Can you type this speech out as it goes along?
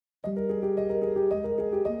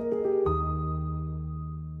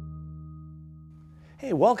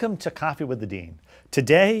Hey, welcome to Coffee with the Dean.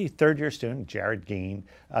 Today, third-year student Jared Gheen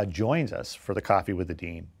joins us for the Coffee with the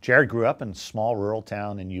Dean. Jared grew up in a small rural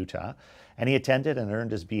town in Utah, and he attended and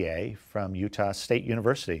earned his BA from Utah State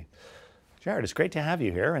University. Jared, it's great to have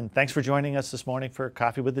you here, and thanks for joining us this morning for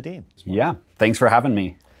Coffee with the Dean. Yeah, thanks for having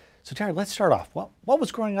me. So Jared, let's start off. What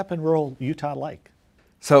was growing up in rural Utah like?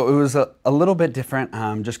 So it was a little bit different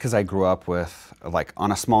just because I grew up with,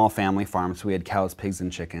 on a small family farm, so we had cows, pigs,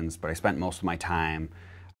 and chickens, but I spent most of my time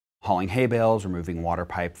hauling hay bales, removing water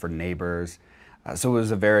pipe for neighbors. So it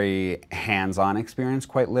was a very hands-on experience,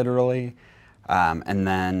 quite literally. And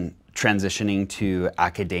then transitioning to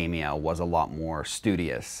academia was a lot more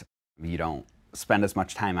studious. You don't spend as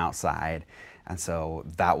much time outside. And so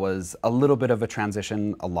that was a little bit of a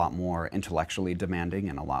transition, a lot more intellectually demanding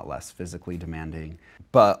and a lot less physically demanding.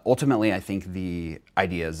 But ultimately, I think the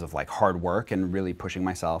ideas of hard work and really pushing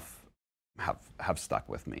myself have stuck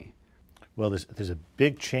with me. Well, there's a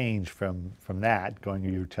big change from that, going to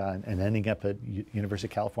Utah and ending up at University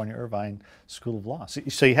of California, Irvine School of Law.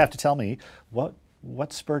 So you have to tell me,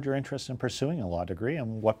 what spurred your interest in pursuing a law degree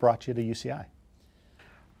and what brought you to UCI?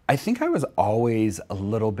 I think I was always a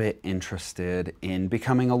little bit interested in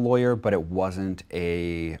becoming a lawyer, but it wasn't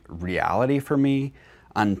a reality for me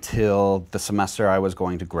until the semester I was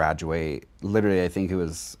going to graduate. Literally, I think it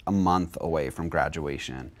was a month away from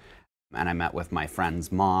graduation. And I met with my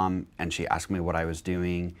friend's mom, and she asked me what I was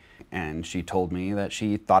doing, and she told me that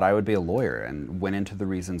she thought I would be a lawyer and went into the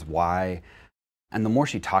reasons why. And the more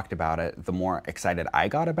she talked about it, the more excited I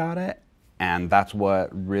got about it. And that's what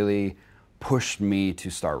really pushed me to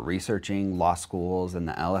start researching law schools and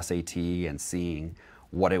the LSAT and seeing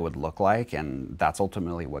what it would look like. And that's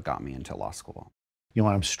ultimately what got me into law school. You know,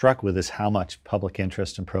 what I'm struck with is how much public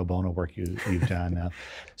interest and pro bono work you've done.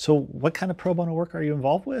 So what kind of pro bono work are you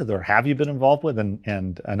involved with, or have you been involved with?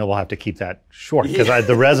 And I know we'll have to keep that short because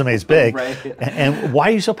the resume is big. Right. And why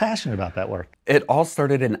are you so passionate about that work? It all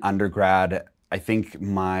started in undergrad. I think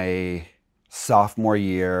my sophomore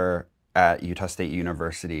year at Utah State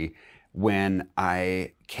University, when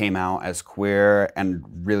I came out as queer and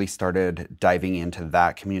really started diving into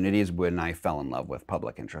that community, is when I fell in love with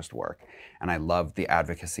public interest work. And I loved the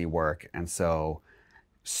advocacy work. And so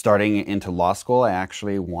starting into law school, I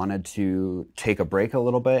actually wanted to take a break a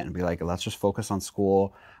little bit and be like, let's just focus on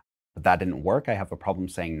school. But that didn't work. I have a problem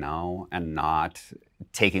saying no and not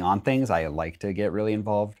taking on things. I like to get really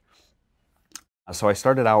involved. So I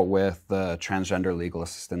started out with the Transgender Legal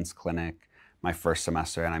Assistance Clinic my first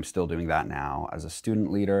semester, and I'm still doing that now as a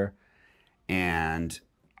student leader. And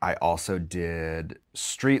I also did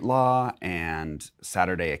street law and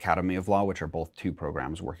Saturday Academy of Law, which are both two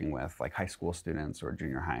programs working with high school students or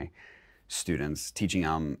junior high students, teaching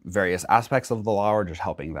them various aspects of the law or just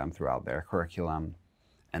helping them throughout their curriculum.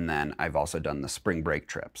 And then I've also done the spring break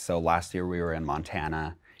trips. So last year we were in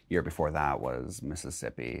Montana. Year before that was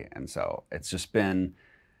Mississippi. And so it's just been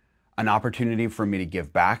an opportunity for me to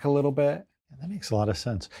give back a little bit. That makes a lot of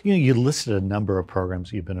sense. You know, you listed a number of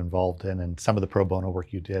programs you've been involved in and some of the pro bono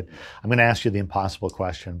work you did. I'm going to ask you the impossible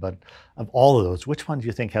question, but of all of those, which one do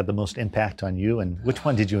you think had the most impact on you and which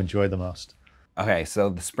one did you enjoy the most? Okay, so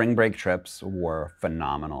the spring break trips were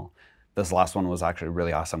phenomenal. This last one was actually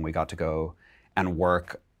really awesome. We got to go and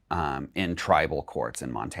work in tribal courts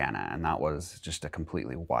in Montana, and that was just a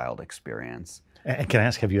completely wild experience. And can I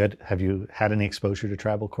ask, have you had any exposure to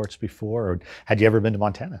tribal courts before, or had you ever been to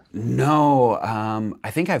Montana? No,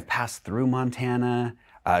 I think I've passed through Montana.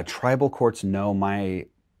 Tribal courts, no. My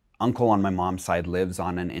uncle on my mom's side lives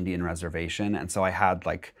on an Indian reservation, and so I had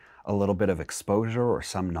a little bit of exposure or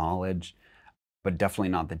some knowledge, but definitely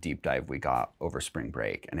not the deep dive we got over spring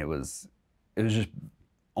break. And it was just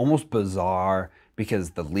almost bizarre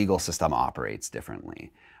because the legal system operates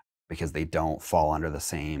differently, because they don't fall under the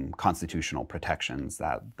same constitutional protections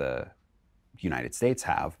that the United States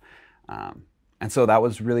have. And so that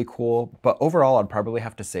was really cool. But overall, I'd probably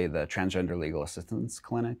have to say the Transgender Legal Assistance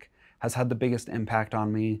Clinic has had the biggest impact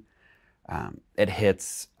on me. It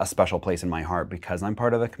hits a special place in my heart because I'm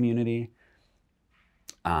part of the community,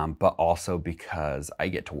 but also because I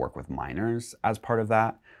get to work with minors as part of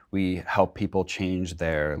that. We help people change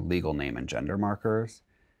their legal name and gender markers.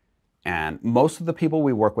 And most of the people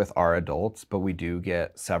we work with are adults, but we do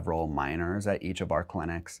get several minors at each of our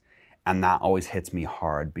clinics. And that always hits me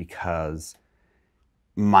hard because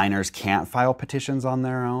minors can't file petitions on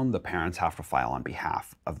their own. The parents have to file on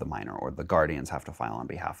behalf of the minor, or the guardians have to file on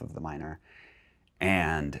behalf of the minor.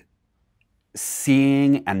 And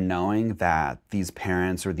seeing and knowing that these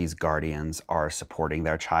parents or these guardians are supporting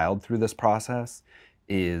their child through this process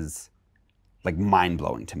is like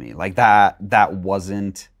mind-blowing to me. Like that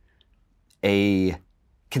wasn't a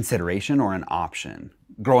consideration or an option.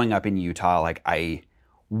 Growing up in Utah, like I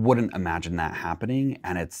wouldn't imagine that happening,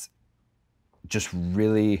 and it's just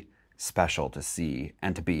really special to see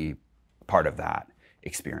and to be part of that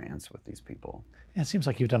experience with these people. Yeah, it seems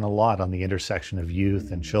like you've done a lot on the intersection of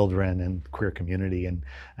youth and children and queer community, and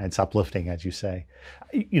it's uplifting, as you say.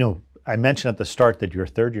 You know, I mentioned at the start that you're a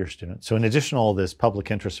third-year student. So in addition to all this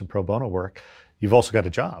public interest and pro bono work, you've also got a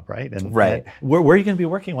job, right? And right. Where are you going to be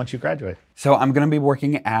working once you graduate? So I'm going to be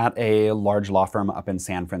working at a large law firm up in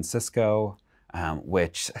San Francisco,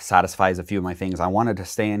 which satisfies a few of my things. I wanted to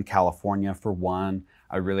stay in California for one.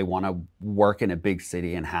 I really want to work in a big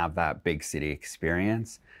city and have that big city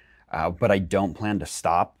experience. But I don't plan to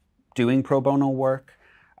stop doing pro bono work.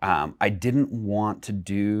 I didn't want to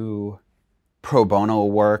do pro bono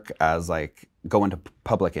work as like go into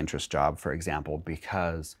public interest job, for example,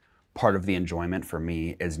 because part of the enjoyment for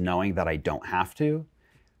me is knowing that I don't have to,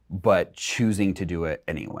 but choosing to do it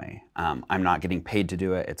anyway. I'm not getting paid to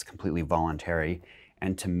do it. It's completely voluntary.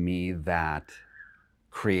 And to me, that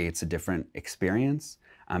creates a different experience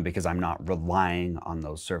because I'm not relying on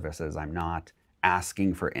those services. I'm not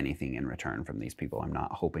asking for anything in return from these people. I'm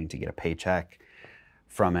not hoping to get a paycheck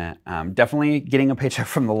from it. Definitely getting a paycheck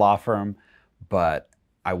from the law firm, but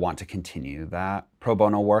I want to continue that pro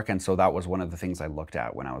bono work. And so that was one of the things I looked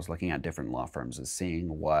at when I was looking at different law firms, is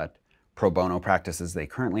seeing what pro bono practices they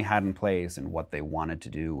currently had in place and what they wanted to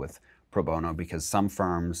do with pro bono, because some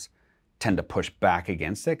firms tend to push back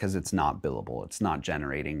against it because it's not billable. It's not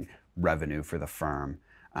generating revenue for the firm.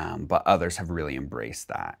 But others have really embraced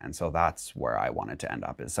that. And so that's where I wanted to end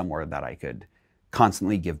up, is somewhere that I could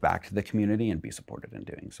constantly give back to the community and be supported in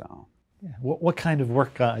doing so. Yeah. What kind of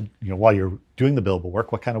work, while you're doing the billable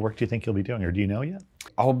work, what kind of work do you think you'll be doing, or do you know yet?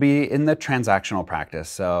 I'll be in the transactional practice.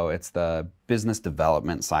 So it's the business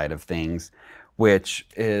development side of things, which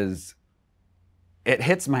is, it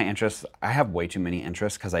hits my interests. I have way too many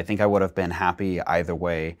interests because I think I would have been happy either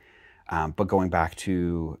way. But going back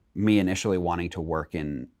to me initially wanting to work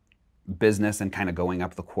in business and kind of going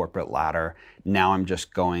up the corporate ladder, now I'm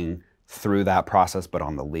just going through that process, but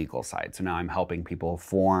on the legal side. So now I'm helping people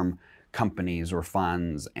form companies or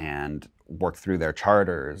funds and work through their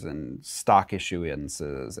charters and stock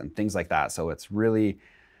issuances and things like that. So it's really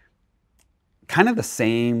kind of the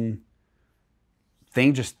same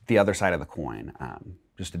thing, just the other side of the coin,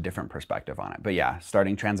 just a different perspective on it. But yeah,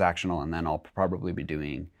 starting transactional, and then I'll probably be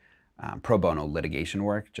doing pro bono litigation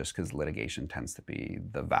work, just because litigation tends to be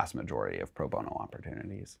the vast majority of pro bono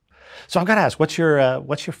opportunities. So I've got to ask, what's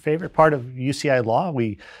your favorite part of UCI Law?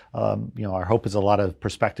 We, our hope is a lot of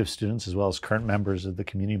prospective students as well as current members of the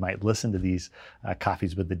community might listen to these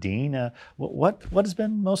coffees with the dean. What has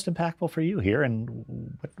been most impactful for you here,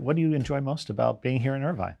 and what do you enjoy most about being here in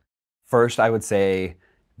Irvine? First, I would say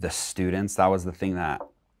the students. That was the thing that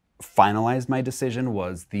finalized my decision,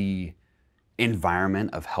 was the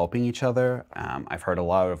environment of helping each other. I've heard a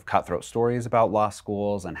lot of cutthroat stories about law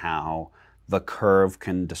schools and how the curve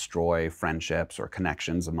can destroy friendships or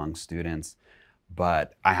connections among students,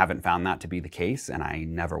 but I haven't found that to be the case, and I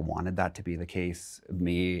never wanted that to be the case.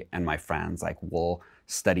 Me and my friends, like, we'll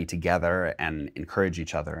study together and encourage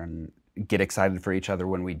each other and get excited for each other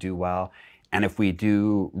when we do well. And if we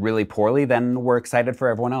do really poorly, then we're excited for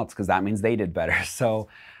everyone else because that means they did better. So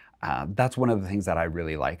that's one of the things that I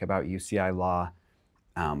really like about UCI Law.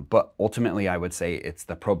 But ultimately, I would say it's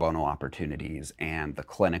the pro bono opportunities and the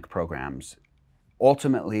clinic programs.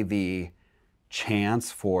 Ultimately, the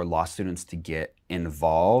chance for law students to get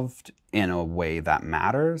involved in a way that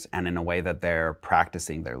matters and in a way that they're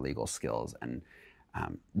practicing their legal skills and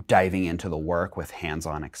diving into the work with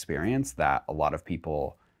hands-on experience that a lot of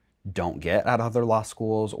people don't get at other law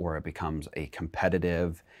schools, or it becomes a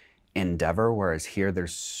competitive endeavor, whereas here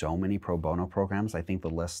there's so many pro bono programs. I think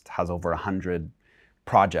the list has over 100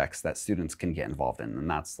 projects that students can get involved in, and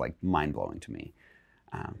that's like mind-blowing to me,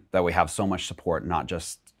 that we have so much support, not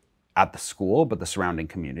just at the school, but the surrounding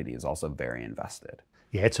community is also very invested.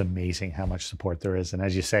 Yeah, it's amazing how much support there is. And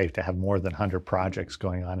as you say, to have more than 100 projects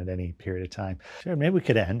going on at any period of time. Jared, maybe we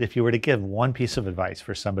could end, if you were to give one piece of advice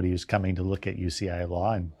for somebody who's coming to look at UCI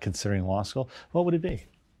Law and considering law school, what would it be?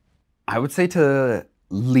 I would say to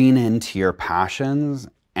lean into your passions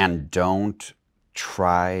and don't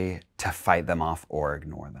try to fight them off or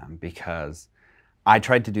ignore them, because I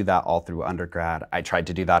tried to do that all through undergrad. I tried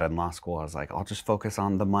to do that in law school. I was like, I'll just focus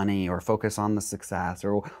on the money or focus on the success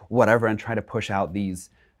or whatever, and try to push out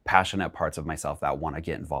these passionate parts of myself that want to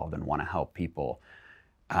get involved and want to help people.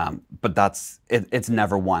 But it's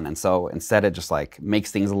never one. And so instead it just like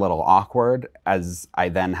makes things a little awkward as I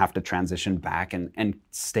then have to transition back and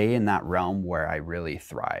stay in that realm where I really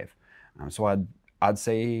thrive. So I'd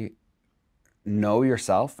say know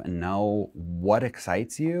yourself and know what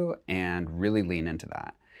excites you and really lean into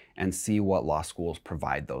that and see what law schools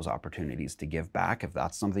provide those opportunities to give back if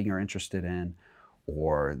that's something you're interested in,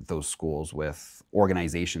 or those schools with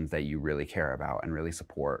organizations that you really care about and really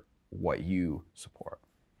support what you support.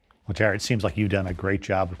 Well, Jared, it seems like you've done a great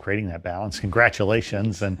job of creating that balance.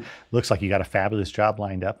 Congratulations, and looks like you got a fabulous job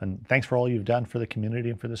lined up. And thanks for all you've done for the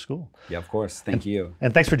community and for the school. Yeah, of course. Thank you.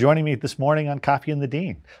 And thanks for joining me this morning on Coffee and the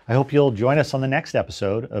Dean. I hope you'll join us on the next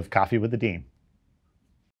episode of Coffee with the Dean.